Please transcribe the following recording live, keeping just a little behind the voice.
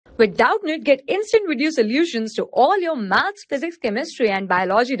With Doubtnut, get instant video solutions to all your maths, physics, chemistry, and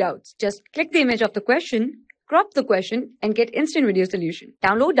biology doubts. Just click the image of the question, crop the question, and get instant video solution.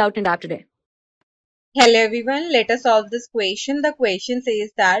 Download Doubtnut app today. Hello everyone, let us solve this question. The question says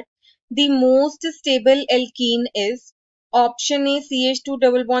that the most stable alkene is option A CH2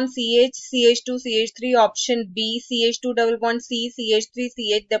 double bond CH, CH2 CH3, option B CH2 double bond C, CH3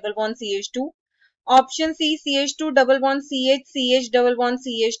 CH double bond CH2, option C CH2 double bond CH, CH double bond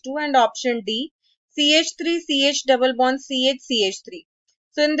CH2, and option D CH3 CH double bond CH, CH3.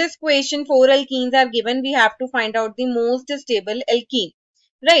 So in this question, 4 alkenes are given. We have to find out the most stable alkene,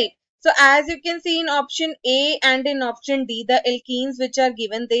 right? So as you can see in option A and in option D, the alkenes which are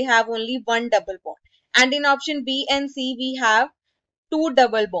given, they have only one double bond. And in option B and C, we have two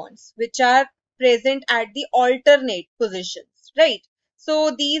double bonds which are present at the alternate positions, right?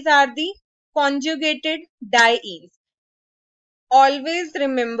 So these are the conjugated dienes. Always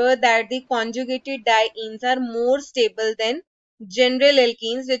remember that the conjugated dienes are more stable than general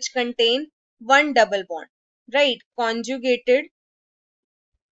alkenes which contain one double bond, right? Conjugated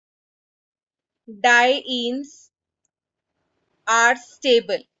dienes are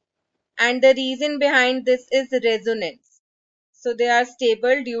stable, and the reason behind this is resonance. So they are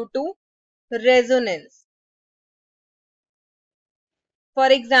stable due to resonance. For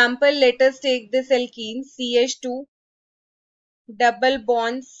example, let us take this alkene CH2 double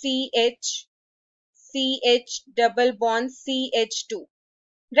bond CH, CH double bond CH2,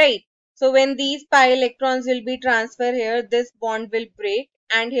 right? So when these pi electrons will be transferred here, this bond will break,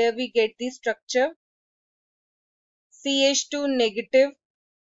 and here we get the structure CH2 negative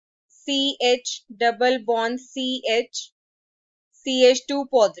CH double bond CH, CH2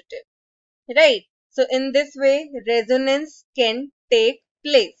 positive, right? So in this way, resonance can take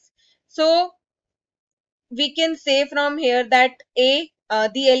place. So we can say from here that the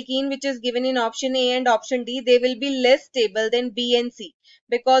alkene which is given in option A and option D, they will be less stable than B and C,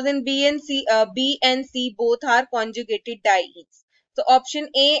 because in B and C both are conjugated dienes. So option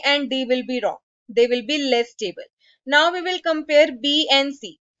A and D will be wrong. They will be less stable. Now we will compare B and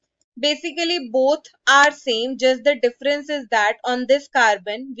C. Basically both are same, just the difference is that on this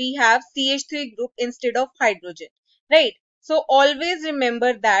carbon we have CH3 group instead of hydrogen, right? So always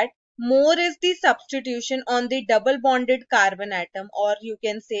remember that more is the substitution on the double bonded carbon atom, or you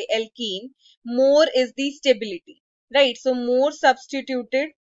can say alkene, more is the stability, right? So more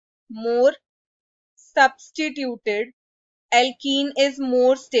substituted alkene is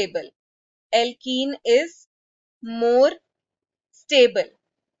more stable. Alkene is more stable,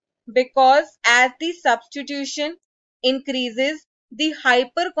 because as the substitution increases, the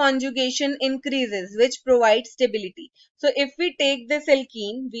hyperconjugation increases, which provides stability. So if we take this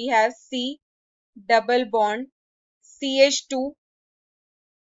alkene, we have C double bond CH2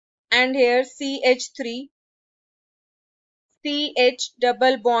 and here CH3 CH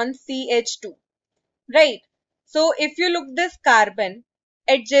double bond CH2, right? So if you look this carbon,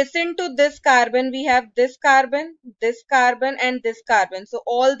 adjacent to this carbon we have this carbon and this carbon. So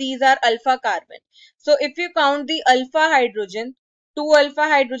all these are alpha carbon. So if you count the alpha hydrogen, 2 alpha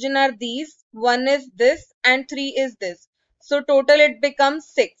hydrogen are these, 1 is this and 3 is this. So total it becomes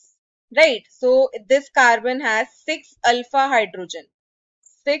 6, right? So this carbon has 6 alpha hydrogen.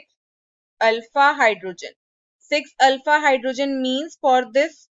 6 alpha hydrogen. 6 alpha hydrogen means for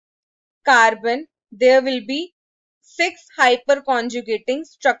this carbon there will be 6 hyperconjugating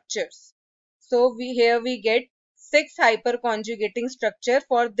structures. So here we get 6 hyperconjugating structure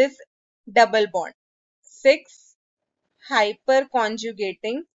for this double bond. 6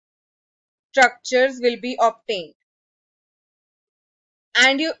 hyperconjugating structures will be obtained.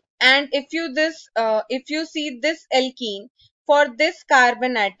 And if you see this alkene, for this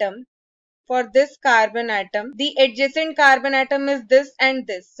carbon atom, the adjacent carbon atom is this and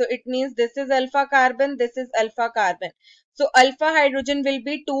this. So it means this is alpha carbon, this is alpha carbon. So alpha hydrogen will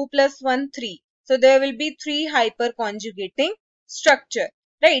be 2 plus 1, 3. So there will be 3 hyperconjugating structure,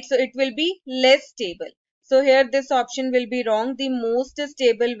 right? So it will be less stable. So here this option will be wrong. The most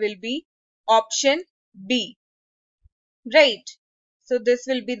stable will be option B, right? So this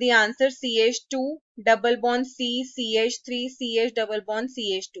will be the answer, CH2 double bond C, CH3, CH double bond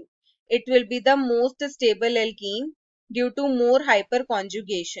CH2. It will be the most stable alkene due to more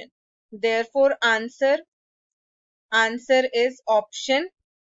hyperconjugation. Therefore, answer is option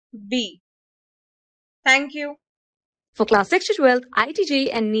B. Thank you. For class 6 to 12, IIT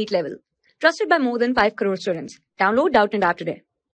JEE and NEET level. Trusted by more than 5 crore students. Download Doubtnut app today.